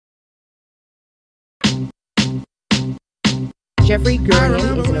Jeffrey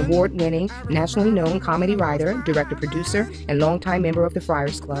Gurian is an award-winning, nationally known comedy writer, director-producer, and longtime member of the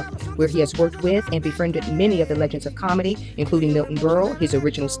Friars Club, where he has worked with and befriended many of the legends of comedy, including Milton Berle, his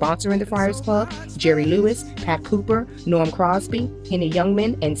original sponsor in the Friars Club, Jerry Lewis, Pat Cooper, Norm Crosby, Henny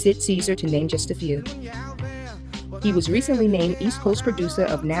Youngman, and Sid Caesar, to name just a few. He was recently named East Coast producer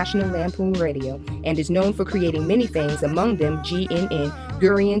of National Lampoon Radio and is known for creating many things, among them GNN,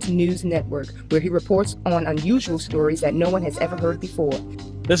 Gurian's News Network, where he reports on unusual stories that no one has ever heard before.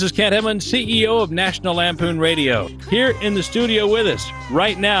 This is Kent Edmonds, CEO of National Lampoon Radio. Here in the studio with us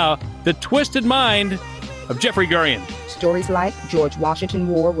right now, the twisted mind of Jeffrey Gurian. Stories like George Washington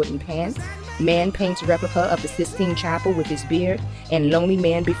wore wooden pants, man paints replica of the Sistine Chapel with his beard, and lonely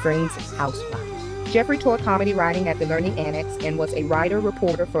man befriends housefly. Jeffrey taught comedy writing at the Learning Annex and was a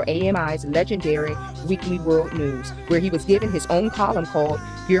writer-reporter for AMI's legendary Weekly World News, where he was given his own column called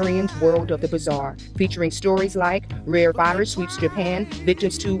Gurian's World of the Bizarre, featuring stories like Rare Virus Sweeps Japan,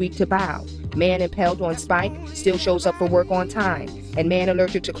 Victims Too Weak to Bow, Man Impaled on Spike Still Shows Up for Work on Time, and Man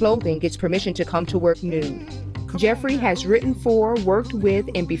Allergic to Clothing Gets Permission to Come to Work Nude. Jeffrey has written for, worked with,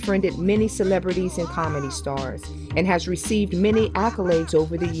 and befriended many celebrities and comedy stars, and has received many accolades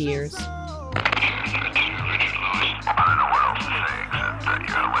over the years.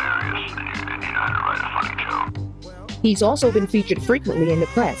 He's also been featured frequently in the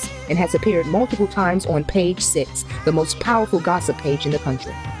press and has appeared multiple times on Page 6, the most powerful gossip page in the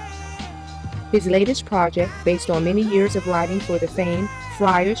country. His latest project, based on many years of writing for the famed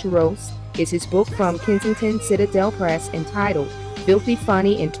Friars Roast, is his book from Kensington Citadel Press entitled Filthy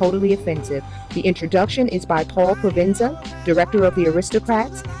Funny and Totally Offensive. The introduction is by Paul Provenza, director of The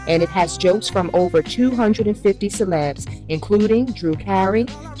Aristocrats, and it has jokes from over 250 celebs, including Drew Carey,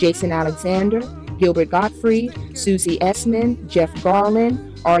 Jason Alexander, Gilbert Gottfried, Susie Essman, Jeff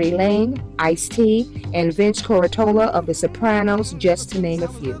Garlin, Artie Lang, Ice-T, and Vince Coratola of The Sopranos, just to name a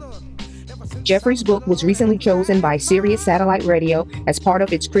few. Jeffrey's book was recently chosen by Sirius Satellite Radio as part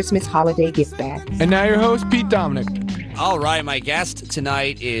of its Christmas holiday gift bag. And now your host, Pete Dominic. All right, my guest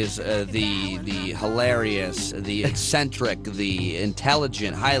tonight is the hilarious, the eccentric, the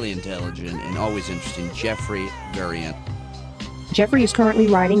intelligent, highly intelligent, and always interesting Jeffrey Gurian. Jeffrey is currently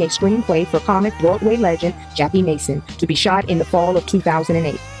writing a screenplay for comic Broadway legend Jackie Mason to be shot in the fall of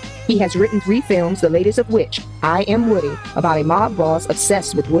 2008. He has written 3 films, the latest of which, I Am Woody, about a mob boss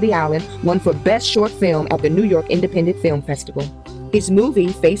obsessed with Woody Allen, won for Best Short Film at the New York Independent Film Festival. His movie,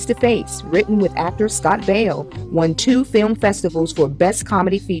 Face to Face, written with actor Scott Baio, won 2 film festivals for Best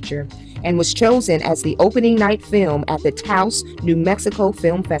Comedy Feature and was chosen as the opening night film at the Taos, New Mexico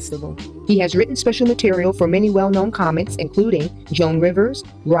Film Festival. He has written special material for many well-known comics, including Joan Rivers,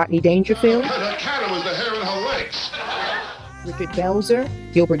 Rodney Dangerfield, Her cat was the hair in her legs. Richard Belzer,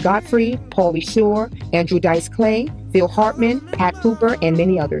 Gilbert Gottfried, Pauly Shore, Andrew Dice Clay, Phil Hartman, Pat Cooper, and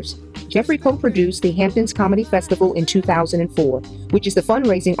many others. Jeffrey co-produced the Hamptons Comedy Festival in 2004, which is the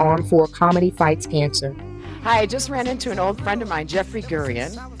fundraising arm for Comedy Fights Cancer. Hi, I just ran into an old friend of mine, Jeffrey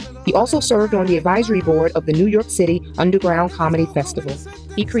Gurian. He also served on the advisory board of the New York City Underground Comedy Festival.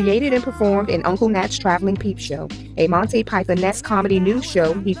 He created and performed in Uncle Nat's Traveling Peep Show, a Monty Python-esque comedy news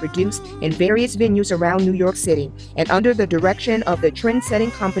show he produced in various venues around New York City, and under the direction of the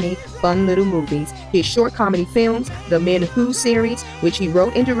trend-setting company Fun Little Movies. His short comedy films, the Men Who series, which he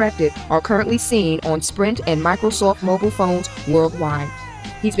wrote and directed, are currently seen on Sprint and Microsoft mobile phones worldwide.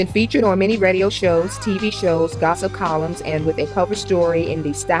 He's been featured on many radio shows, TV shows, gossip columns, and with a cover story in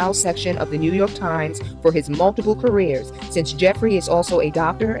the Style section of the New York Times for his multiple careers, since Jeffrey is also a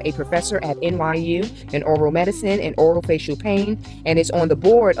doctor, a professor at NYU in oral medicine and oral facial pain, and is on the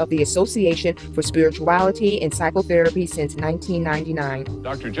board of the Association for Spirituality and Psychotherapy since 1999.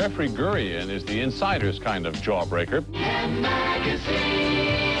 Dr. Jeffrey Gurian is the insider's kind of jawbreaker.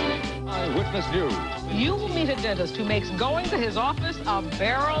 Eyewitness News. You will meet a dentist who makes going to his office a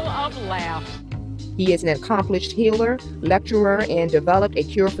barrel of laughs. He is an accomplished healer, lecturer, and developed a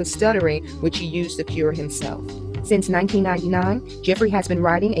cure for stuttering, which he used to cure himself. Since 1999, Jeffrey has been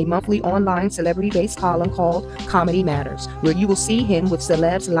writing a monthly online celebrity-based column called Comedy Matters, where you will see him with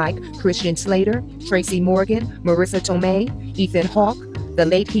celebs like Christian Slater, Tracy Morgan, Marissa Tomei, Ethan Hawke, the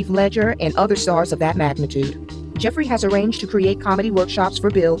late Heath Ledger, and other stars of that magnitude. Jeffrey has arranged to create comedy workshops for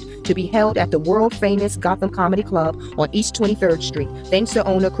Build to be held at the world-famous Gotham Comedy Club on East 23rd Street, thanks to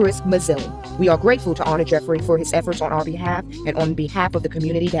owner Chris Mazzilli. We are grateful to honor Jeffrey for his efforts on our behalf and on behalf of the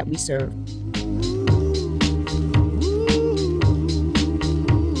community that we serve.